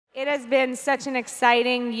It has been such an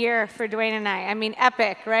exciting year for Duane and I. I mean,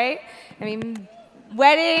 epic, right? I mean,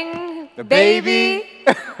 wedding, the baby,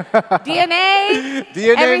 DNA,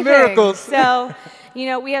 DNA everything. miracles. So, you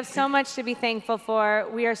know, we have so much to be thankful for.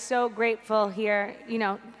 We are so grateful here, you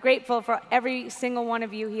know, grateful for every single one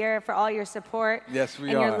of you here, for all your support Yes, we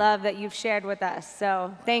and are. your love that you've shared with us.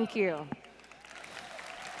 So, thank you.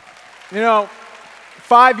 You know,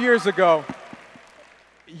 5 years ago,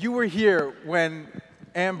 you were here when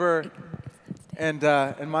Amber and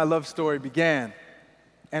my love story began.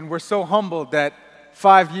 And we're so humbled that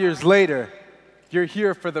 5 years later, you're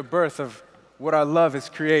here for the birth of what our love has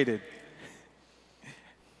created.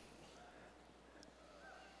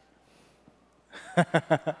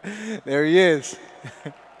 There he is.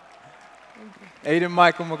 Aiden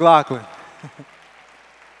Michael McLaughlin.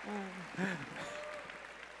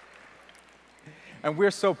 And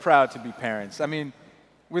we're so proud to be parents. I mean,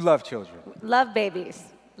 we love children. Love babies.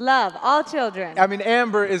 Love all children. I mean,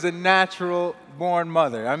 Amber is a natural-born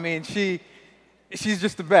mother. I mean, she's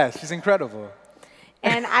just the best. She's incredible.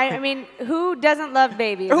 And I mean, who doesn't love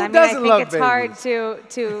babies? Who I mean, doesn't love I think it's hard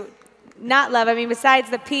to not love. I mean, besides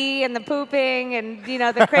the pee and the pooping and, you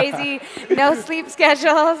know, the crazy no sleep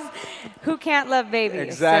schedules, who can't love babies?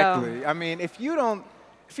 Exactly. So. I mean, if you don't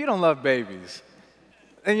love babies,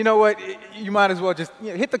 then you know what? You might as well just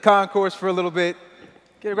hit the concourse for a little bit,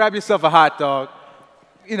 grab yourself a hot dog,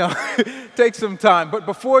 you know, take some time. But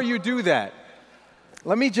before you do that,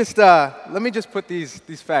 let me just put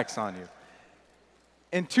these facts on you.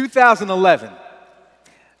 In 2011,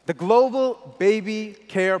 the global baby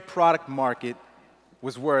care product market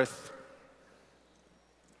was worth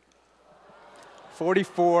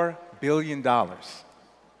 $44 billion.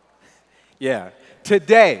 Yeah.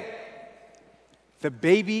 Today, the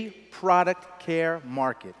baby product care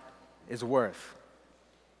market is worth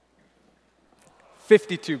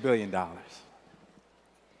 $52 billion.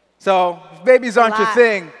 So if babies aren't your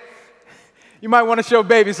thing, you might want to show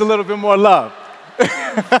babies a little bit more love.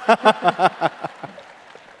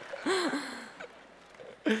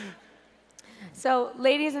 So,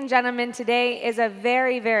 ladies and gentlemen, today is a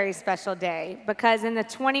very, very special day because in the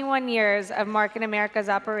 21 years of Market America's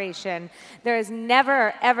operation, there has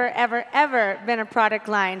never, ever, ever, ever been a product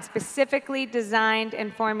line specifically designed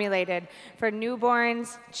and formulated for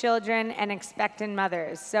newborns, children, and expectant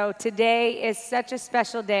mothers. So today is such a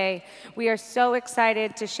special day. We are so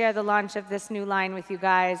excited to share the launch of this new line with you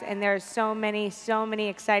guys, and there are so many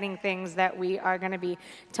exciting things that we are going to be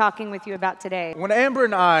talking with you about today. When Amber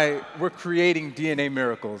and I were creating DNA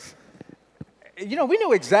Miracles, you know, we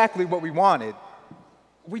knew exactly what we wanted.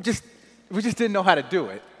 We just didn't know how to do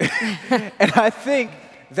it. And I think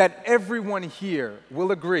that everyone here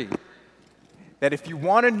will agree that if you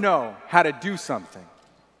want to know how to do something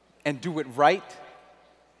and do it right,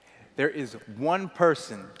 there is one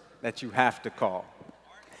person that you have to call.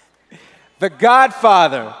 The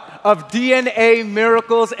godfather of DNA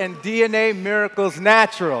Miracles and DNA Miracles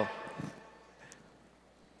Natural,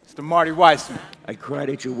 Mr. Marty Weissman. I cried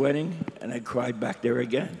at your wedding, and I cried back there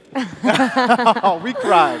again. Oh, we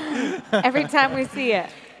cried. Every time we see it.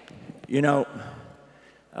 You know,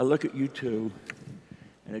 I look at you two,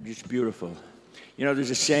 and they're just beautiful. You know, there's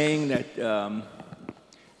a saying that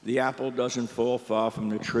the apple doesn't fall far from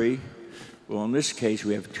the tree. Well, in this case,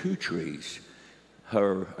 we have two trees.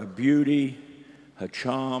 Her beauty, her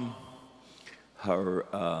charm, her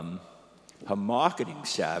marketing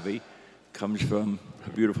savvy comes from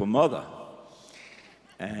her beautiful mother.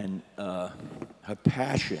 And her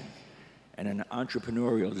passion and an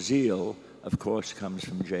entrepreneurial zeal, of course, comes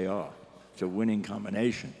from JR. It's a winning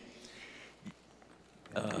combination.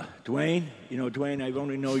 Duane, you know, Duane, I've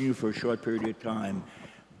only known you for a short period of time,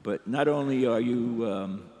 but not only are you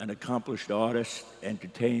an accomplished artist,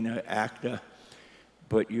 entertainer, actor,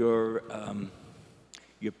 but your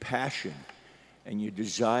passion and your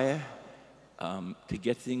desire to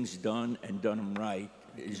get things done and done them right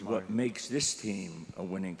is what makes this team a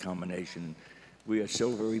winning combination. We are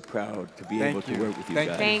so very proud to be able to work with you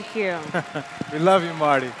guys. Thank you. We love you,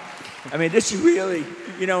 Marty. I mean, this is really,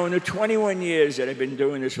 you know, in the 21 years that I've been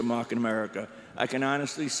doing this for Market America, I can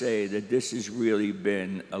honestly say that this has really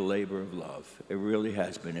been a labor of love. It really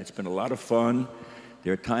has been. It's been a lot of fun.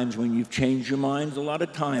 There are times when you've changed your minds, a lot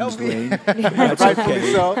of times, Duane. That's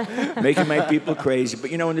okay. So. Making my people crazy.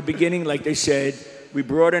 But, you know, in the beginning, like they said, we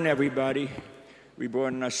brought in everybody. We brought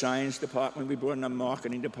in our science department. We brought in our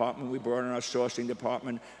marketing department. We brought in our sourcing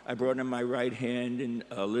department. I brought in my right hand, and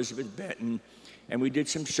Elizabeth Benton. And we did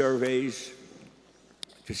some surveys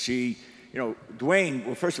to see, you know, Duane,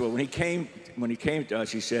 well, first of all, when he came to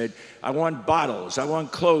us, he said, I want bottles, I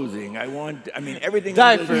want clothing, I mean, everything.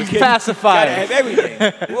 Diapers, pacifiers. Gotta have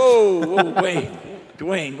everything. Whoa, wait.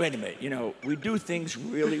 Duane, wait a minute. You know, we do things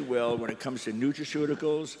really well when it comes to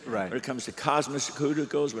nutraceuticals, right, when it comes to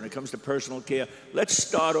cosmeceuticals, when it comes to personal care. Let's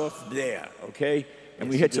start off there, okay? And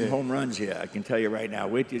we hit some home runs here, I can tell you right now.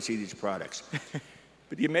 Wait till you see these products.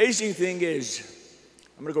 But the amazing thing is,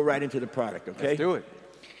 I'm going to go right into the product, okay? Let's do it.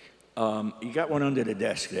 You got one under the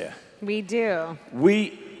desk there. We do.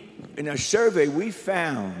 In a survey, we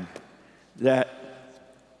found that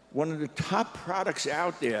one of the top products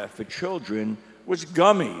out there for children was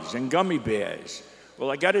gummies and gummy bears. Well,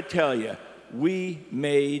 I got to tell you, we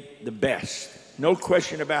made the best. No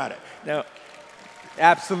question about it. Now,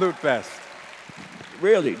 absolute best.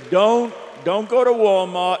 Really, don't go to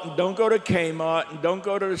Walmart and don't go to Kmart and don't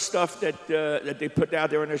go to the stuff that they put out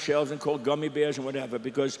there on the shelves and call gummy bears and whatever,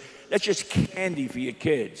 because that's just candy for your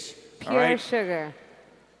kids. Pure all right? sugar.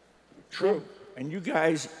 True. And you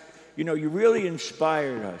guys, you know, you really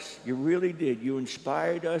inspired us. You really did. You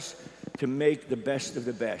inspired us to make the best of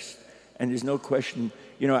the best. And there's no question,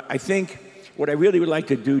 you know, I think what I really would like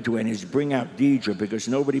to do, Duane, is bring out Deedra, because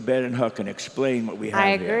nobody better than her can explain what we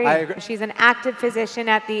have here. I agree. She's an active physician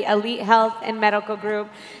at the Elite Health and Medical Group.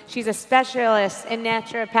 She's a specialist in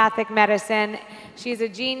naturopathic medicine. She's a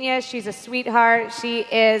genius. She's a sweetheart. She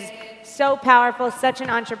is so powerful, such an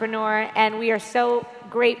entrepreneur, and we are so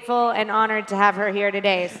grateful and honored to have her here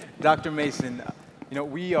today. Dr. Mason, you know,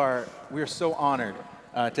 we are so honored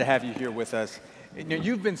to have you here with us. You know,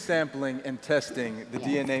 you've been sampling and testing the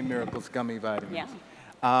DNA Miracles gummy vitamins.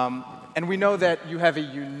 Yeah. And we know that you have a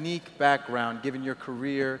unique background, given your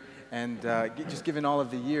career and just given all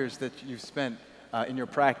of the years that you've spent in your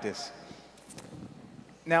practice.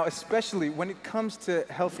 Now, especially when it comes to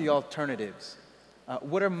healthy alternatives,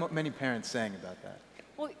 what are many parents saying about that?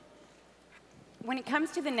 Well, when it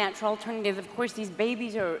comes to the natural alternatives, of course, these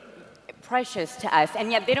babies are precious to us,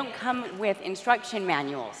 and yet they don't come with instruction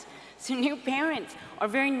manuals. So new parents are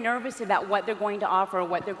very nervous about what they're going to offer or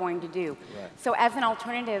what they're going to do. Right. So as an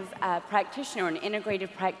alternative practitioner, an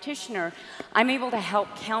integrative practitioner, I'm able to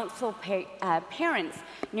help counsel parents,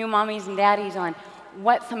 new mommies and daddies, on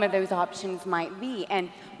what some of those options might be. And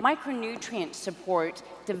micronutrient support,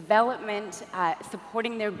 development,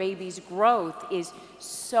 supporting their baby's growth is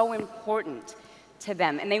so important to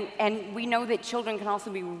them. And we know that children can also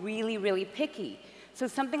be really, really picky. So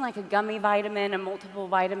something like a gummy vitamin, a multiple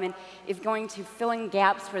vitamin, is going to fill in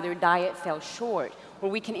gaps where their diet fell short, where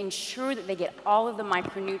we can ensure that they get all of the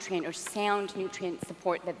micronutrient or sound nutrient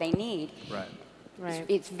support that they need. Right. Right.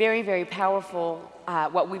 It's very, very powerful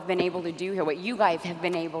what we've been able to do here, what you guys have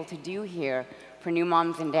been able to do here for new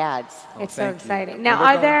moms and dads. Oh, it's so exciting. Now,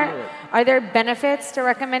 are there benefits to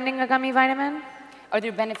recommending a gummy vitamin? Are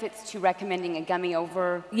there benefits to recommending a gummy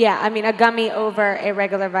over? Yeah, I mean a gummy over a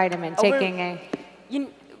regular vitamin, taking a...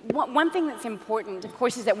 One thing that's important, of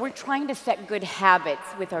course, is that we're trying to set good habits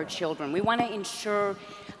with our children. We want to ensure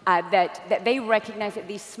that they recognize that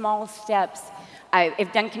these small steps,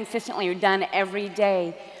 if done consistently or done every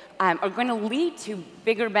day, are going to lead to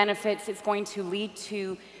bigger benefits. It's going to lead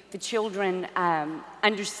to the children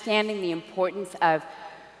understanding the importance of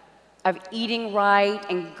eating right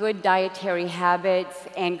and good dietary habits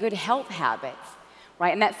and good health habits.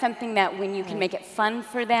 Right? And that's something that when you can make it fun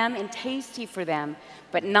for them and tasty for them,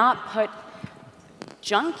 but not put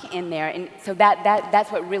junk in there. And so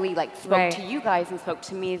that's what really spoke to you guys and spoke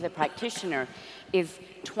to me as a practitioner, is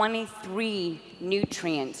 23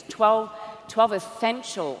 nutrients, 12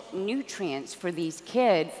 essential nutrients for these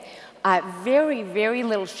kids. Very, very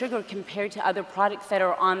little sugar compared to other products that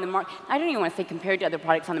are on the market. I don't even want to say compared to other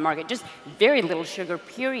products on the market, just very little sugar,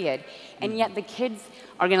 period. And yet the kids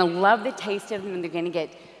are going to love the taste of them, and they're going to get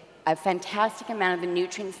a fantastic amount of the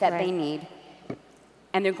nutrients that they need,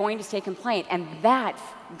 and they're going to stay compliant. And that's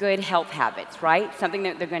good health habits, right? Something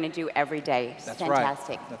that they're going to do every day. That's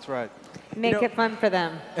fantastic. Right. That's right. Make it fun for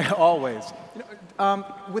them. Always.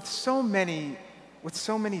 With so many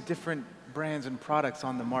different brands and products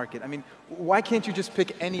on the market, I mean, why can't you just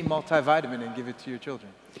pick any multivitamin and give it to your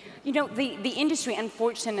children? You know, the industry,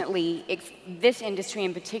 unfortunately, this industry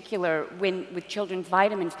in particular, with children's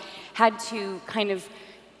vitamins, had to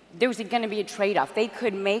there was going to be a trade-off. They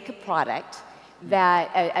could make a product that,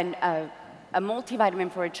 a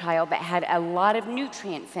multivitamin for a child that had a lot of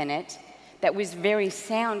nutrients in it, that was very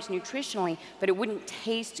sound nutritionally, but it wouldn't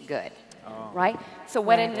taste good. Right? So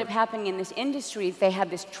what ended up happening in this industry is they had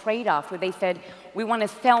this trade-off where they said, we want to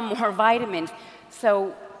sell more vitamins,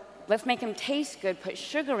 so let's make them taste good, put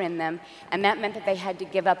sugar in them, and that meant that they had to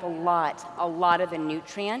give up a lot of the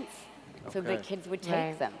nutrients so that kids would take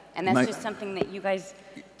Right. them. And that's just something that you guys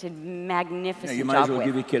did magnificent You might job as well with.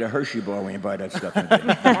 give your kid a Hershey bar when you buy that stuff. In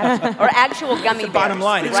the Or actual gummy bears. bottom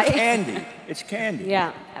line, it's right? candy. It's candy.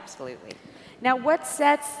 Yeah. Absolutely. Now, what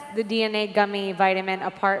sets the DNA gummy vitamin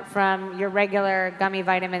apart from your regular gummy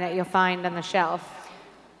vitamin that you'll find on the shelf?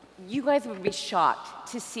 You guys would be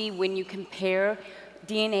shocked to see when you compare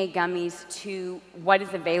DNA gummies to what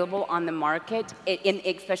is available on the market,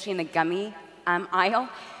 especially in the gummy aisle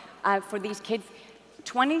for these kids.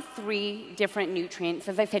 23 different nutrients,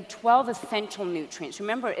 as I said, 12 essential nutrients.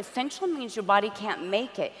 Remember, essential means your body can't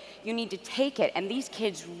make it. You need to take it, and these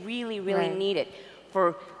kids really, really Right. need it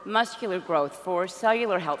for muscular growth, for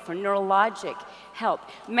cellular health, for neurologic health.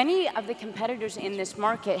 Many of the competitors in this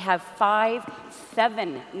market have 5,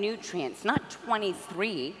 7 nutrients, not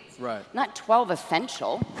 23, Right. not 12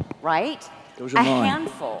 essential, right? Those are a mine.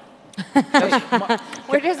 handful.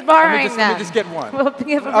 We're just borrowing Let them. me just get one. We'll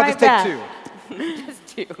give them I'll right just take back. 2. Just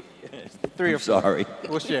 2. 3 or I'm 4. sorry.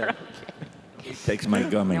 We'll share. Takes my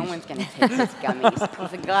gummies. No one's going to take his gummies.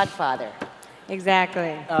 He's a godfather.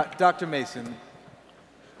 Exactly. Dr. Mason,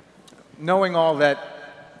 knowing all that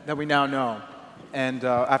we now know, and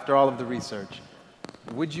after all of the research,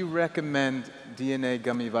 would you recommend DNA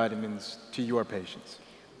gummy vitamins to your patients?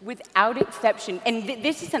 Without exception, and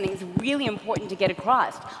this is something that's really important to get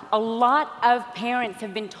across. A lot of parents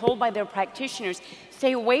have been told by their practitioners,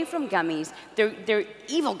 stay away from gummies. They're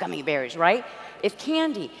evil gummy bears, right? It's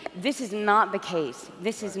candy. This is not the case.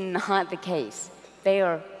 This is not the case. They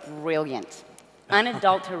are brilliant.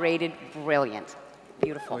 Unadulterated, brilliant.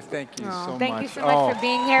 Beautiful. Well, thank you so much. Thank you so much for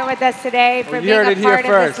being here with us today, for Well, you being heard a it here part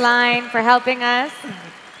of this first. line, for helping us.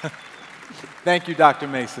 Thank you, Dr.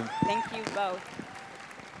 Mason. Thank you both.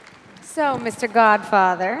 So, Mr.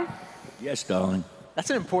 Godfather, Yes, darling. That's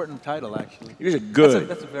an important title, actually. These are good.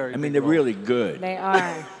 That's a very I mean, big they're role. really good. they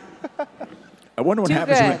are. I wonder what Too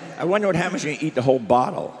happens. good. I wonder what happens when you eat the whole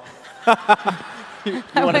bottle. You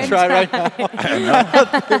want to try right now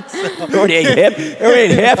I already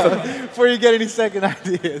ate half of them. before you get any second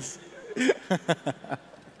ideas?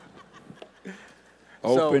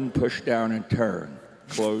 Open, push down, and turn.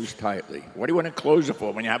 Close tightly. What do you want to close it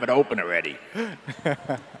for when you have it open already?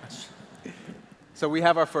 So we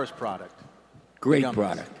have our first product. Great Gummies.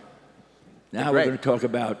 product. Now They're we're great. going to talk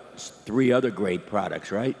about 3 other great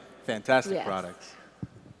products, right? Fantastic Yes. products.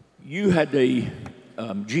 You had the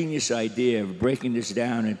genius idea of breaking this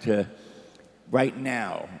down into right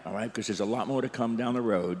now, all right, because there's a lot more to come down the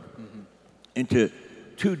road, into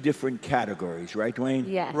 2 different categories, right, Duane?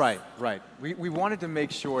 Yes. Right, right. We wanted to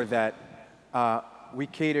make sure that we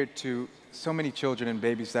catered to so many children and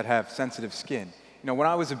babies that have sensitive skin. You know, when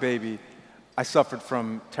I was a baby, I suffered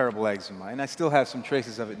from terrible eczema, and I still have some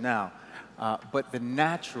traces of it now. But the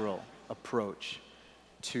natural approach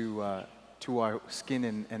to our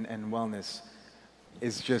skin and wellness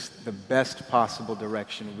is just the best possible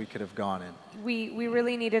direction we could have gone in. We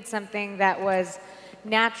really needed something that was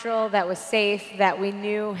natural, that was safe, that we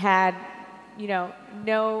knew had, you know,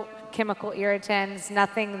 no chemical irritants,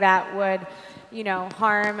 nothing that would, you know,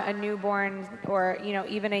 harm a newborn or, you know,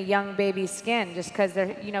 even a young baby's skin, just because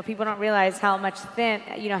they're, you know, people don't realize how much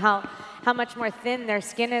how much more thin their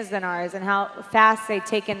skin is than ours and how fast they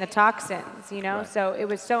take in the toxins, you know? Right. So it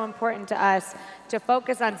was so important to us to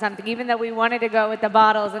focus on something, even though we wanted to go with the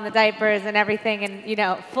bottles and the diapers and everything and, you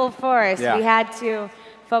know, full force, Yeah. we had to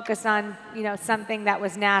focus on, you know, something that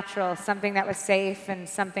was natural, something that was safe, and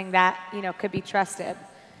something that, you know, could be trusted.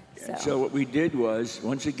 So what we did was,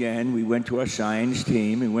 once again, we went to our science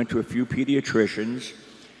team, we went to a few pediatricians,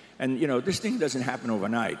 and you know, this thing doesn't happen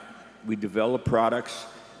overnight. We developed products,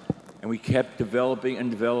 and we kept developing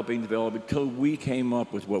and developing until we came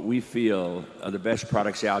up with what we feel are the best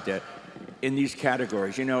products out there in these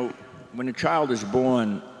categories. You know, when a child is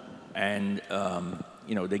born and,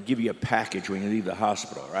 you know, they give you a package when you leave the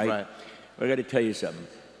hospital, right? Right. Well, I got to tell you something.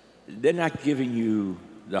 They're not giving you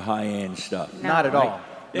the high-end stuff. No. Not at all.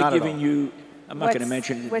 They're Not at giving all. you, I'm not going to What's-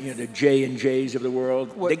 mention what's- you know, the J&Js of the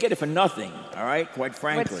world. They get it for nothing, all right, quite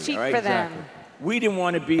frankly. What's cheap all right? for them? We didn't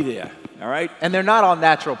want to be there, all right? And they're not all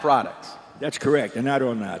natural products. That's correct. They're not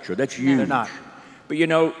all natural. That's huge. They're not. But you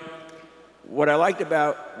know, what I liked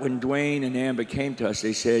about when Duane and Amber came to us,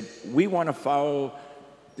 they said, we want to follow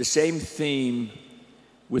the same theme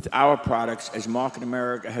with our products as Market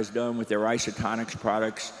America has done with their isotonics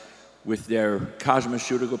products, with their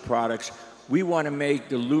cosmeceutical products. We want to make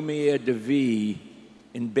the Lumiere de Vie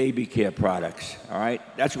in baby care products, all right?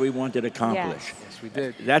 That's what we wanted to accomplish. Yes. Yes, we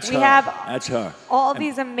did. That's We her. have That's her. all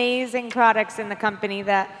these amazing products in the company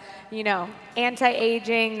that, you know,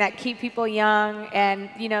 anti-aging, that keep people young, and,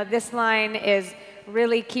 you know, this line is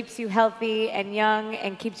really keeps you healthy and young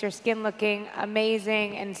and keeps your skin looking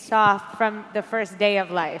amazing and soft from the first day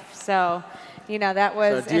of life. So, you know, that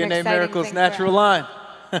was So an DNA exciting Miracles thing natural for us.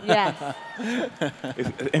 line. Yes.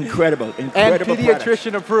 Incredible, And incredible products.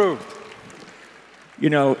 pediatrician approved. You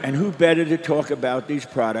know, and who better to talk about these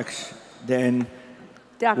products than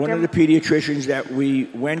one of the Dr. pediatricians that we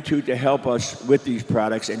went to help us with these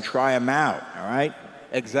products and try them out, all right?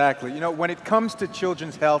 Exactly. You know, when it comes to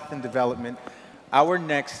children's health and development, our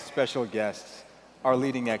next special guests are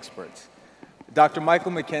leading experts. Dr.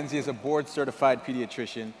 Michael McKenzie is a board-certified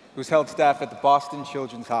pediatrician who's held staff at the Boston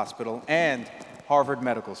Children's Hospital and Harvard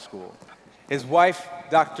Medical School. His wife,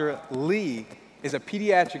 Dr. Lee, is a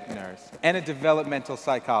pediatric nurse and a developmental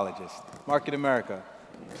psychologist. Market America,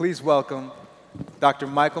 please welcome Dr.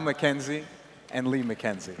 Michael McKenzie and Lee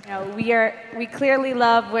McKenzie. You know, we clearly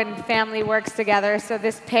love when family works together, so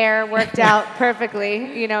this pair worked out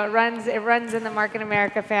perfectly. You know, it runs in the Market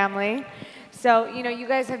America family. So, you know, you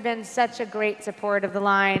guys have been such a great support of the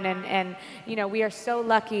line, and you know, we are so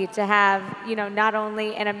lucky to have, you know, not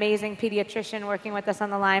only an amazing pediatrician working with us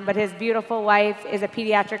on the line, but his beautiful wife is a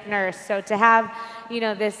pediatric nurse. So to have, you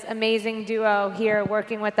know, this amazing duo here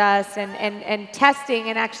working with us and testing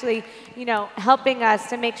and actually, you know, helping us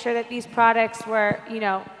to make sure that these products were, you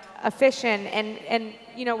know, efficient and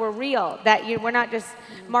you know, we're real, that we're not just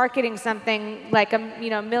marketing something like you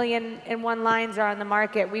know, 1,000,001 lines are on the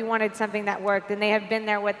market. We wanted something that worked, and they have been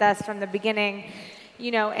there with us from the beginning,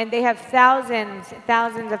 you know, and they have thousands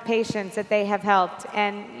of patients that they have helped,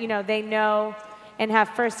 and you know, they know and have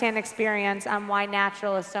firsthand experience on why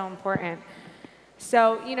natural is so important.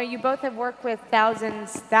 So, you know, you both have worked with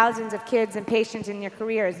thousands of kids and patients in your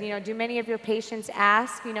careers. You know, do many of your patients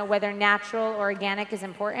ask, you know, whether natural or organic is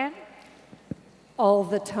important? All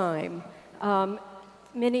the time.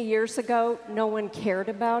 Many years ago, no one cared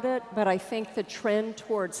about it, but I think the trend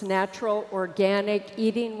towards natural, organic,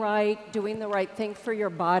 eating right, doing the right thing for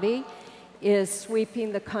your body is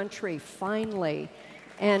sweeping the country, finally.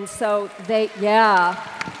 And so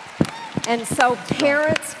and so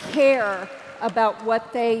parents care about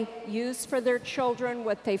what they use for their children,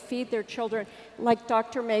 what they feed their children. Like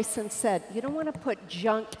Dr. Mason said, you don't want to put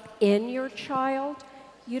junk in your child.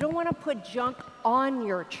 You don't want to put junk on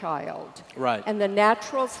your child. Right. And the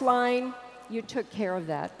Naturals line, you took care of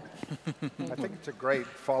that. I think it's a great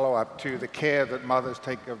follow-up to the care that mothers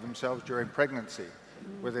take of themselves during pregnancy,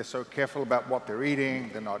 where they're so careful about what they're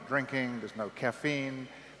eating, they're not drinking, there's no caffeine,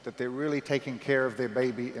 that they're really taking care of their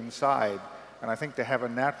baby inside. And I think to have a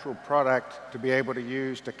natural product to be able to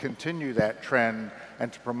use to continue that trend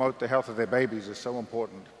and to promote the health of their babies is so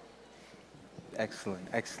important. Excellent,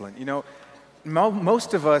 excellent. You know,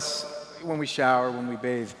 most of us, when we shower, when we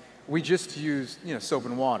bathe, we just use, you know, soap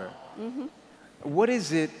and water. Mm-hmm. What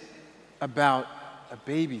is it about a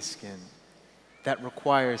baby's skin that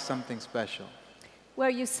requires something special?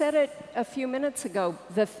 Well, you said it a few minutes ago.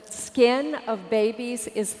 The skin of babies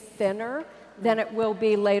is thinner than it will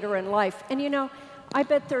be later in life. And you know, I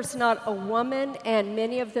bet there's not a woman, and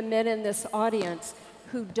many of the men in this audience,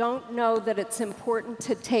 who don't know that it's important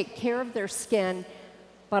to take care of their skin,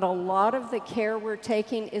 but a lot of the care we're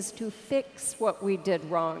taking is to fix what we did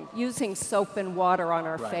wrong, using soap and water on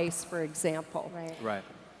our face, for example. Right.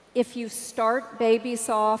 If you start babies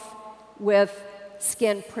off with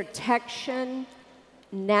skin protection,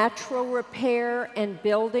 natural repair, and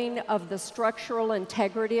building of the structural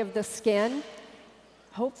integrity of the skin,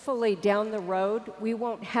 hopefully down the road, we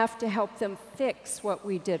won't have to help them fix what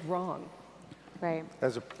we did wrong. Right.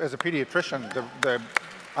 As a pediatrician,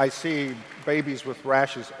 I see babies with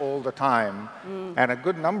rashes all the time, and a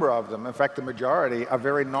good number of them, in fact the majority, are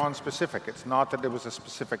very non-specific. It's not that there was a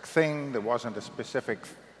specific thing, there wasn't a specific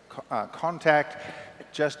contact,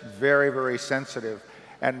 just very, very sensitive.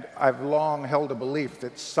 And I've long held a belief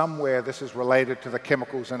that somewhere this is related to the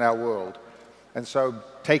chemicals in our world. And so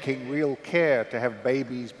taking real care to have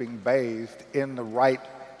babies being bathed in the right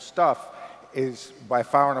stuff is by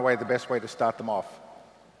far and away the best way to start them off.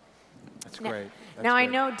 That's great. Now, I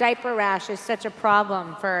know diaper rash is such a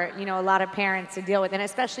problem for, you know, a lot of parents to deal with, and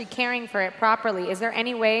especially caring for it properly. Is there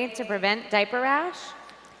any way to prevent diaper rash?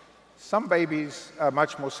 Some babies are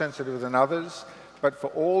much more sensitive than others, but for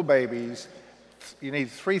all babies, you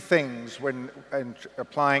need three things when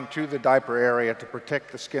applying to the diaper area to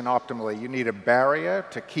protect the skin optimally. You need a barrier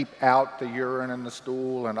to keep out the urine and the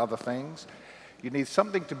stool and other things. You need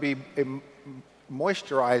something to be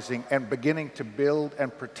moisturizing and beginning to build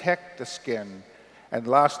and protect the skin. And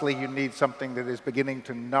lastly, you need something that is beginning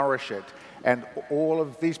to nourish it. And all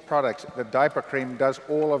of these products, the diaper cream does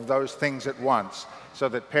all of those things at once, so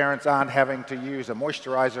that parents aren't having to use a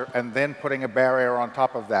moisturizer and then putting a barrier on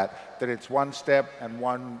top of that, that it's one step and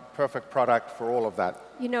one perfect product for all of that.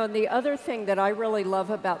 You know, the other thing that I really love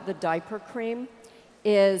about the diaper cream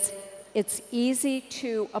is it's easy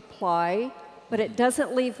to apply, but it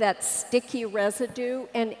doesn't leave that sticky residue.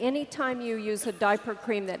 And anytime you use a diaper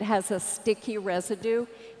cream that has a sticky residue,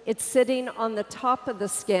 it's sitting on the top of the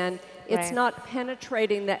skin. It's Right. not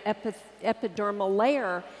penetrating the epidermal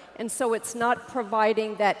layer, and so it's not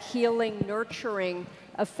providing that healing, nurturing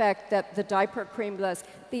effect that the diaper cream does.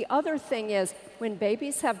 The other thing is, when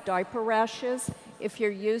babies have diaper rashes, if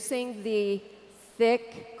you're using the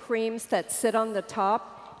thick creams that sit on the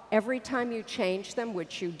top, every time you change them,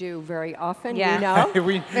 which you do very often, Yeah. you know.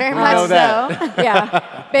 we Very know much that. so.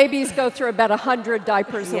 Yeah, babies go through about 100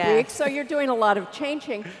 diapers a Yes. week, so you're doing a lot of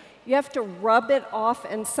changing. You have to rub it off,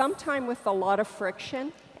 and sometime with a lot of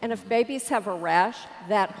friction. And if babies have a rash,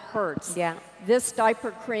 that hurts. Yeah. This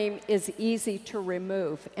diaper cream is easy to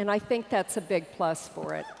remove, and I think that's a big plus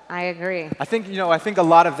for it. I agree. I think, you know, I think a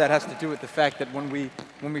lot of that has to do with the fact that when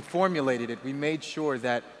we formulated it, we made sure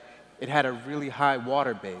that it had a really high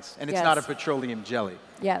water base, and it's not a Yes. petroleum jelly.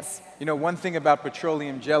 Yes. You know, one thing about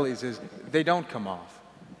petroleum jellies is they don't come off.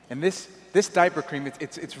 And this diaper cream,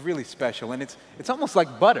 it's really special, and it's almost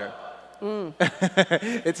like butter.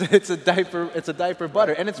 It's a diaper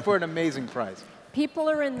butter, and it's for an amazing price. People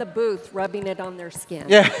are in the booth rubbing it on their skin.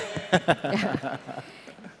 Yeah.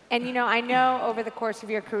 And you know, I know over the course of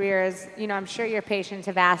your careers, you know, I'm sure your patients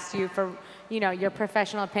have asked you for, you know, your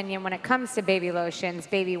professional opinion when it comes to baby lotions,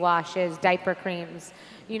 baby washes, diaper creams.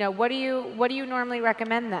 You know, what do you normally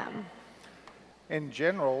recommend them? In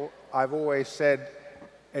general, I've always said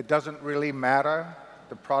it doesn't really matter.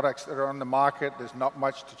 The products that are on the market, there's not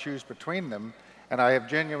much to choose between them. And I have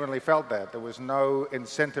genuinely felt that. There was no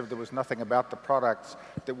incentive, there was nothing about the products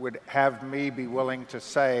that would have me be willing to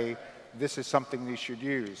say, this is something you should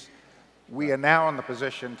use. We are now in the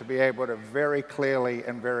position to be able to very clearly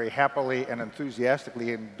and very happily and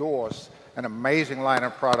enthusiastically endorse an amazing line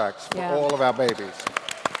of products for Yeah. all of our babies.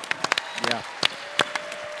 Yeah.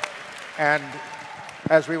 And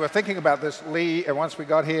as we were thinking about this, Lee, and once we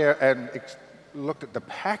got here and looked at the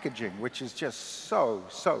packaging, which is just so,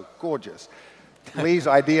 so gorgeous, Lee's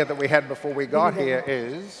idea that we had before we got here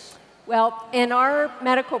is... Well, in our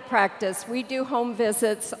medical practice, we do home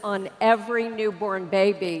visits on every newborn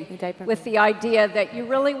baby with the idea that you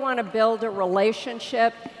really want to build a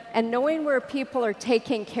relationship, and knowing where people are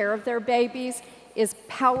taking care of their babies is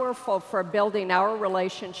powerful for building our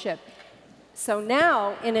relationship. So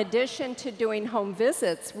now, in addition to doing home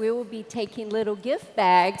visits, we will be taking little gift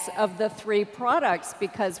bags of the 3 products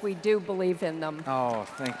because we do believe in them. Oh,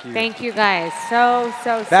 thank you. Thank you guys so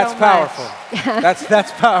That's much. powerful.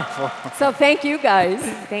 That's powerful. So thank you guys.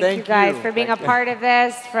 Thank you Thank guys you. for being a part of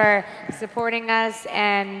this, for supporting us,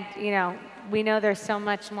 and you know, we know there's so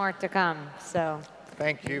much more to come. So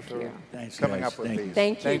Thank you for Thanks, coming guys. up with Thank you. these.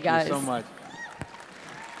 Thank you, Thank guys. you so much.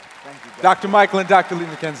 Dr. Michael and Dr. Lee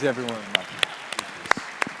McKenzie, everyone.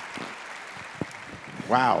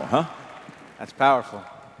 Wow, huh? That's powerful.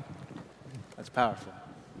 That's powerful.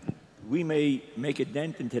 We may make a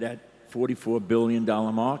dent into that $44 billion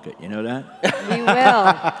market. You know that? we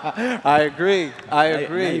will. I agree. I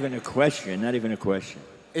agree. Not even a question. Not even a question.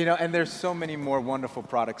 You know, and there's so many more wonderful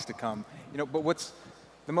products to come. You know, but what's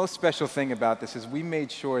the most special thing about this is we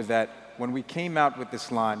made sure that when we came out with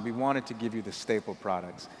this line, we wanted to give you the staple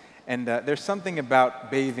products. And there's something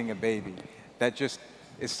about bathing a baby that just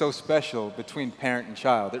is so special between parent and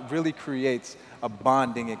child. It really creates a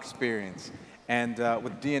bonding experience. And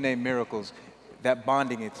with DNA Miracles, that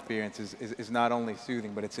bonding experience is not only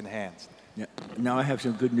soothing, but it's enhanced. Yeah. Now I have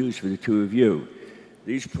some good news for the 2 of you.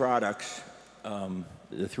 These products,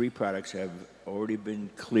 the 3 products have already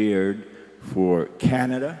been cleared for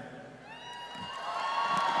Canada,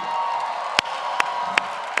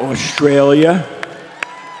 Australia,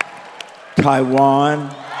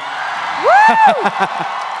 Taiwan,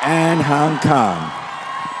 and Hong Kong.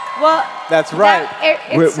 Well, That's right.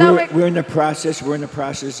 We're in the process. We're in the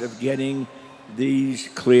process of getting these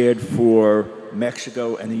cleared for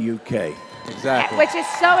Mexico and the UK. Exactly. which is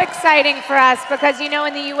so exciting for us because, you know,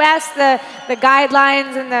 in the U.S., the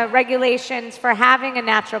guidelines and the regulations for having a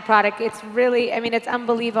natural product, it's really, I mean, it's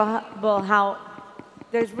unbelievable how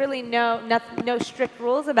there's really no strict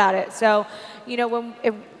rules about it. So, you know,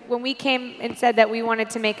 when we came and said that we wanted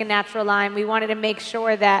to make a natural line, we wanted to make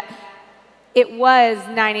sure that it was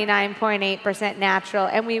 99.8% natural,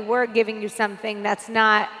 and we were giving you something that's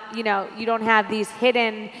not, you know, you don't have these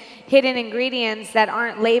hidden ingredients that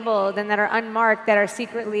aren't labeled and that are unmarked that are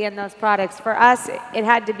secretly in those products. For us, it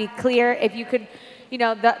had to be clear. If you could, you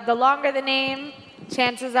know, the longer the name,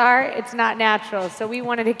 chances are it's not natural. So we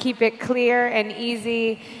wanted to keep it clear and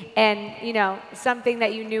easy and, you know, something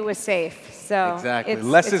that you knew was safe. So exactly. It's,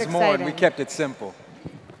 Less it's is more, and we kept it simple.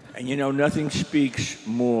 And you know, nothing speaks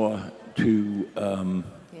more to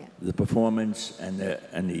the performance and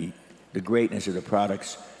the greatness of the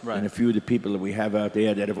products than a few of the people that we have out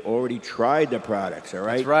there that have already tried the products, all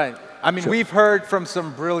right? That's right. I mean, we've heard from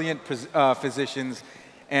some brilliant physicians,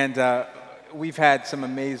 and we've had some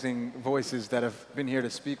amazing voices that have been here to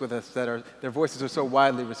speak with us their voices are so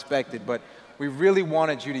widely respected, but we really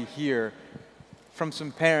wanted you to hear from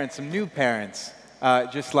some parents, some new parents,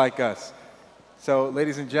 just like us. So,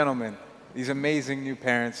 ladies and gentlemen, these amazing new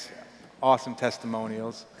parents, awesome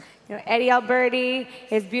testimonials. You know, Eddie Alberti,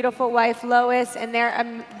 his beautiful wife Lois, and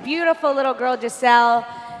their beautiful little girl Giselle.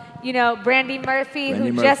 You know, Brandy Murphy,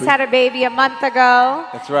 who just had a baby a month ago.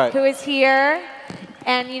 That's right. Who is here.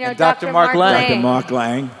 And, you know, and Dr. Mark Lang. Dr. Mark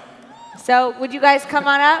Lang. So, would you guys come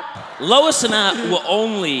on up? Lois and I will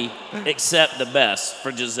only accept the best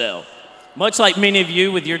for Giselle. Much like many of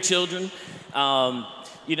you with your children,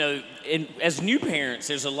 you know, as new parents,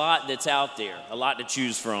 there's a lot that's out there, a lot to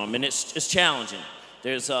choose from, and it's challenging.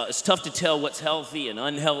 It's tough to tell what's healthy and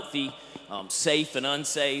unhealthy, safe and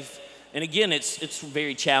unsafe, and again, it's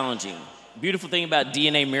very challenging. Beautiful thing about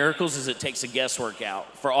DNA Miracles is it takes the guesswork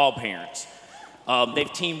out for all parents.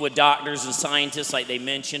 They've teamed with doctors and scientists, like they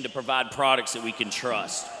mentioned, to provide products that we can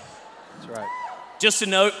trust. That's right. Just to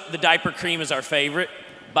note, the diaper cream is our favorite,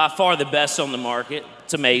 by far the best on the market.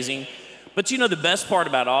 It's amazing. But you know the best part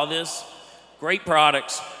about all this? Great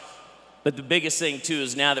products, but the biggest thing too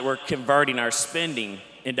is now that we're converting our spending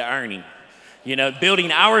into earning. You know,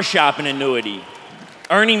 building our shopping annuity,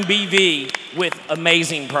 earning BV with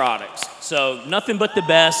amazing products. So nothing but the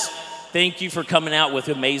best. Thank you for coming out with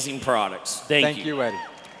amazing products. Thank you. Thank you, Eddie.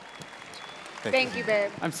 Thank you,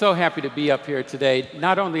 babe. I'm so happy to be up here today,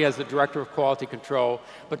 not only as the Director of Quality Control,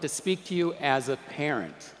 but to speak to you as a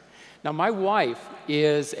parent. Now, my wife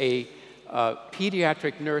is a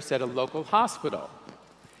pediatric nurse at a local hospital.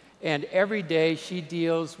 And every day she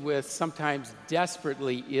deals with sometimes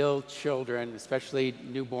desperately ill children, especially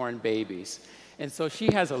newborn babies. And so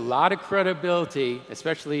she has a lot of credibility,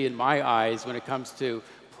 especially in my eyes, when it comes to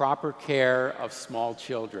proper care of small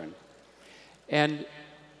children. And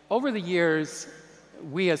over the years,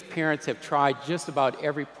 we as parents have tried just about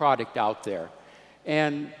every product out there,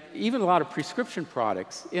 and even a lot of prescription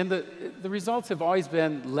products. And the results have always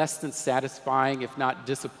been less than satisfying, if not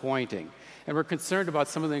disappointing. And we're concerned about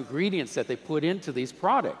some of the ingredients that they put into these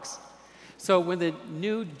products. So when the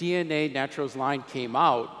new DNA Naturals line came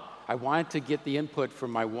out, I wanted to get the input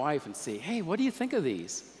from my wife and say, hey, what do you think of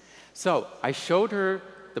these? So I showed her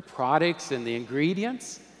the products and the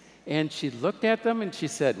ingredients, and she looked at them and she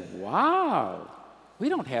said, wow, we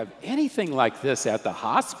don't have anything like this at the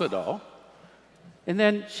hospital. And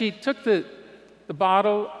then she took the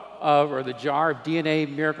bottle of, or the jar of DNA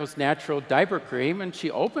Miracles Natural Diaper Cream, and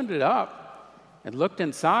she opened it up and looked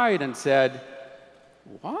inside and said,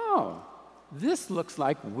 wow, this looks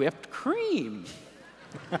like whipped cream.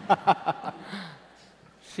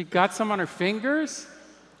 She got some on her fingers.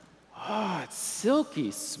 Oh, it's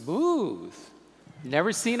silky smooth.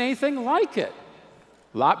 Never seen anything like it.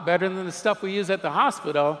 A lot better than the stuff we use at the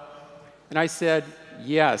hospital. And I said,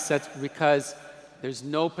 yes, that's because there's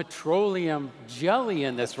no petroleum jelly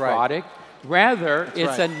in this product. Rather,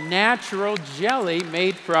 it's a natural jelly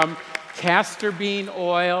made from castor bean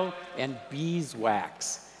oil and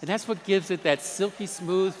beeswax. And that's what gives it that silky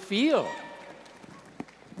smooth feel.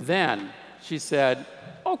 Then she said,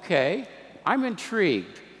 okay, I'm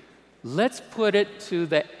intrigued. Let's put it to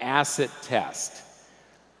the acid test.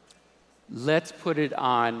 Let's put it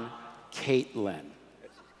on Caitlin.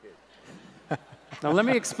 Now let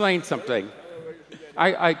me explain something.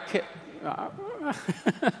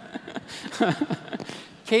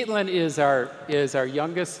 Caitlin is our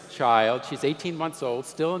youngest child. She's 18 months old,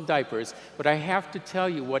 still in diapers. But I have to tell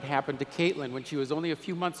you what happened to Caitlin when she was only a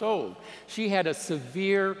few months old. She had a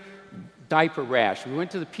severe diaper rash. We went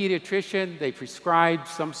to the pediatrician. They prescribed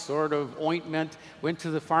some sort of ointment. Went to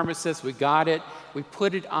the pharmacist. We got it. We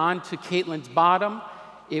put it onto Caitlin's bottom.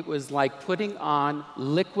 It was like putting on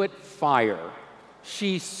liquid fire.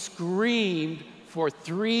 She screamed for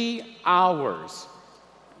 3 hours.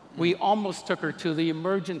 We almost took her to the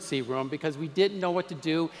emergency room because we didn't know what to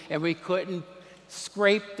do and we couldn't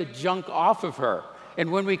scrape the junk off of her.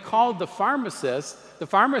 And when we called the pharmacist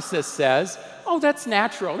says, oh, that's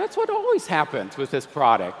natural. That's what always happens with this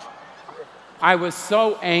product. I was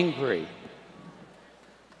so angry.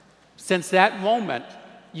 Since that moment,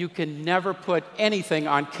 you can never put anything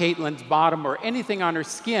on Caitlin's bottom or anything on her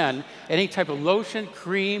skin, any type of lotion,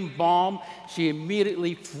 cream, balm. She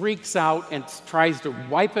immediately freaks out and tries to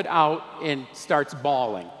wipe it out and starts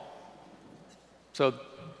bawling. So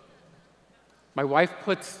my wife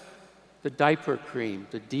puts the diaper cream,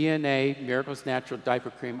 the DNA Miracles Natural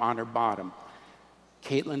diaper cream on her bottom.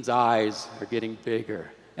 Caitlin's eyes are getting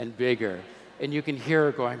bigger and bigger, and you can hear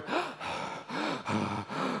her going,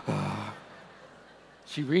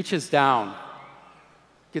 She reaches down,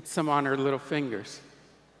 gets some on her little fingers.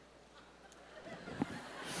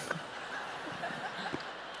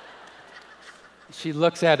 She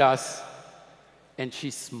looks at us, and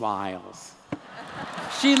she smiles.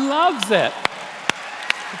 She loves it.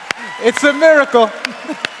 It's a miracle.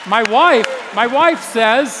 My wife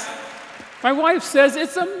says,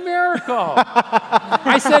 it's a miracle.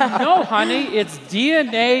 I said, no, honey, it's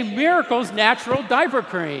DNA Miracles Natural Diaper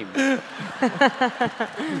Cream.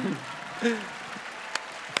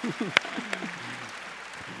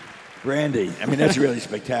 Brandy, I mean, that's really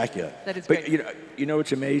spectacular. That is but great. you know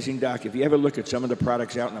what's amazing, Doc? If you ever look at some of the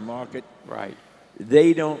products out in the market, Right.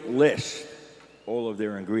 they don't list all of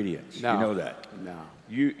their ingredients. No. You know that? No.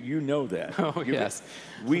 You know that. Oh, yes.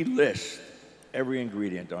 We list every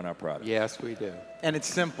ingredient on our product. Yes, we do. And it's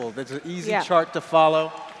simple. There's an easy Yeah. chart to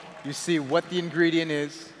follow. You see what the ingredient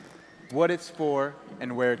is, what it's for,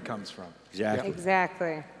 and where it comes from. Exactly.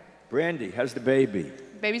 Exactly. Brandy, how's the baby?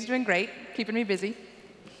 Baby's doing great, keeping me busy,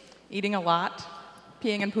 eating a lot,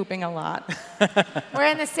 peeing and pooping a lot. We're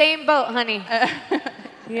in the same boat, honey.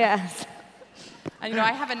 Yes. And,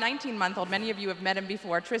 I have a 19-month-old. Many of you have met him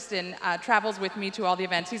before. Tristan travels with me to all the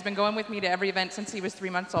events. He's been going with me to every event since he was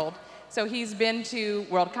 3 months old. So he's been to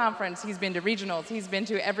World Conference, he's been to regionals, he's been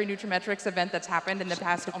to every Nutrimetrics event that's happened in the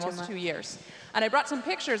past almost 2 years. And I brought some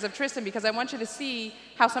pictures of Tristan because I want you to see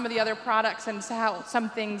how some of the other products and how some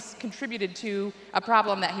things contributed to a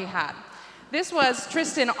problem that he had. This was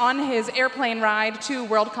Tristan on his airplane ride to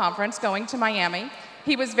World Conference going to Miami.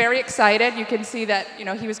 He was very excited. You can see that,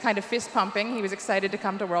 he was kind of fist pumping. He was excited to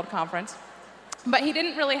come to World Conference. But he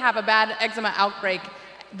didn't really have a bad eczema outbreak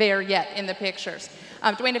there yet in the pictures.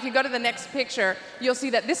 Duane, if you go to the next picture, you'll see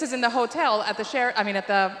that this is in the hotel at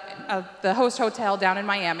the host hotel down in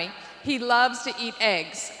Miami. He loves to eat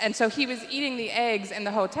eggs, and so he was eating the eggs in the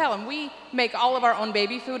hotel. And we make all of our own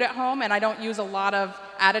baby food at home, and I don't use a lot of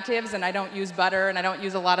additives, and I don't use butter, and I don't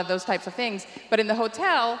use a lot of those types of things. But in the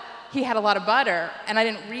hotel, he had a lot of butter, and I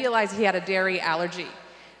didn't realize he had a dairy allergy.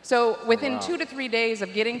 So within 2 to 3 days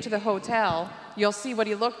of getting to the hotel, you'll see what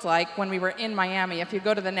he looked like when we were in Miami. If you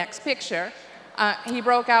go to the next picture, he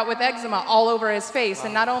broke out with eczema all over his face.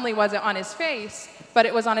 And not only was it on his face, but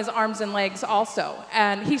it was on his arms and legs also.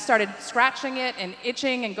 And he started scratching it and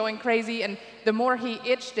itching and going crazy. And the more he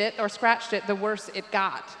itched it or scratched it, the worse it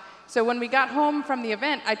got. So when we got home from the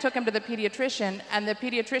event, I took him to the pediatrician, and the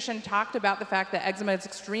pediatrician talked about the fact that eczema is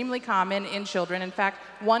extremely common in children. In fact,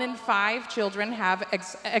 1 in 5 children have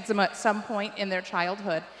eczema at some point in their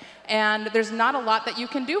childhood. And there's not a lot that you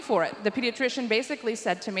can do for it. The pediatrician basically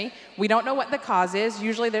said to me, we don't know what the cause is.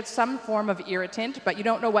 Usually there's some form of irritant, but you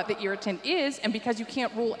don't know what the irritant is. And because you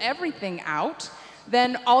can't rule everything out,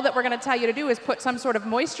 then all that we're going to tell you to do is put some sort of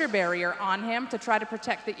moisture barrier on him to try to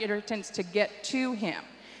protect the irritants to get to him.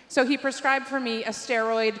 So he prescribed for me a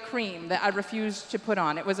steroid cream that I refused to put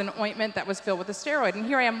on. It was an ointment that was filled with a steroid. And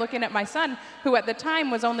here I am looking at my son, who at the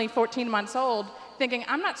time was only 14 months old, thinking,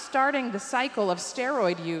 I'm not starting the cycle of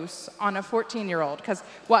steroid use on a 14-year-old. Because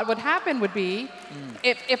what would happen would be,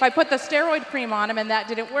 if I put the steroid cream on him and that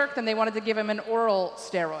didn't work, then they wanted to give him an oral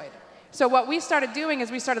steroid. So what we started doing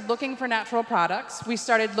is we started looking for natural products. We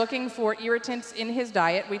started looking for irritants in his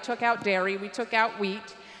diet. We took out dairy. We took out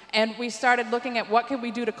wheat. And we started looking at what could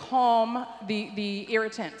we do to calm the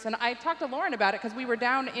irritants. And I talked to Lauren about it because we were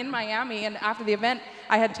down in Miami, and after the event,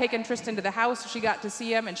 I had taken Tristan to the house. She got to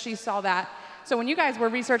see him, and she saw that. So when you guys were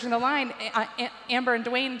researching the line, Amber and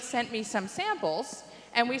Duane sent me some samples,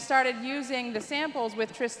 and we started using the samples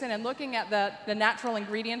with Tristan and looking at the natural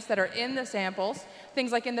ingredients that are in the samples,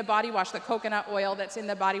 things like in the body wash, the coconut oil that's in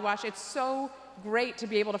the body wash. It's so great to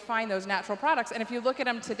be able to find those natural products. And if you look at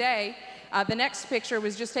them today, the next picture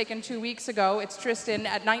was just taken 2 weeks ago. It's Tristan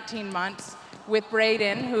at 19 months with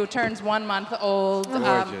Braden, who turns 1 month old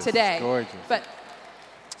today. Gorgeous. But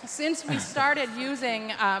since we started using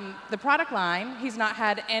the product line, he's not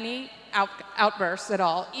had any outbursts at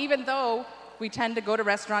all, even though we tend to go to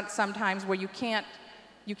restaurants sometimes where you can't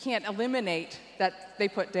you can't eliminate that they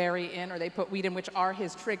put dairy in or they put wheat in, which are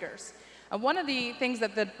his triggers. One of the things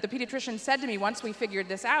that the pediatrician said to me once we figured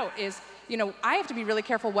this out is, you know, I have to be really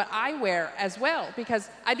careful what I wear as well, because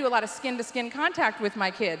I do a lot of skin-to-skin contact with my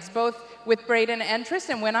kids, both with Braden and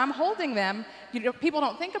Tristan. When I'm holding them, you know, people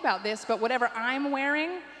don't think about this, but whatever I'm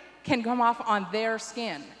wearing can come off on their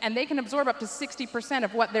skin, and they can absorb up to 60%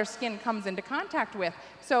 of what their skin comes into contact with.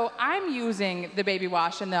 So I'm using the baby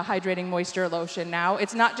wash and the hydrating moisture lotion now.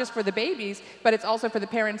 It's not just for the babies, but it's also for the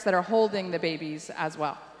parents that are holding the babies as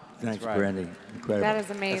well. Thanks, right. Brandy. Incredible. That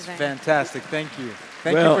is amazing. That's fantastic. Thank you.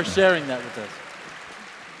 Thank you for sharing that with us.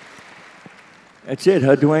 That's it,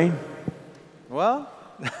 huh, Duane? Well,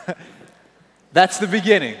 that's the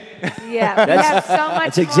beginning. Yeah, we have so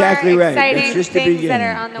much That's exactly more right. exciting That's just the things beginning.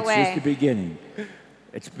 that are on the way. It's just the beginning.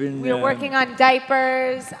 It's been. We're working on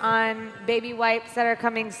diapers, on baby wipes that are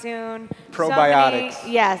coming soon. Probiotics. So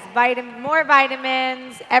many, yes, more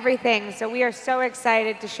vitamins, everything. So we are so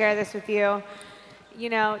excited to share this with you. You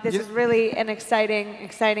know, this is really an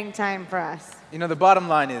exciting time for us. You know, the bottom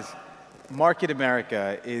line is, Market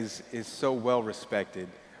America is so well respected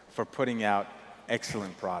for putting out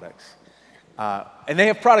excellent products. And they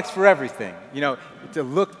have products for everything. You know, to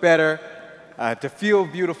look better, to feel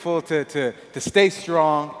beautiful, to stay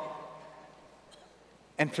strong,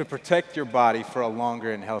 and to protect your body for a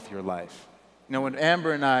longer and healthier life. You know, when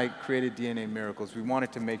Amber and I created DNA Miracles, we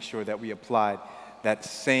wanted to make sure that we applied that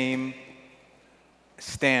same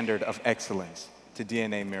standard of excellence to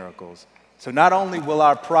DNA Miracles. So not only will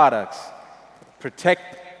our products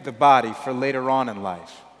protect the body for later on in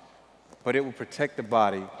life, but it will protect the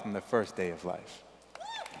body from the first day of life.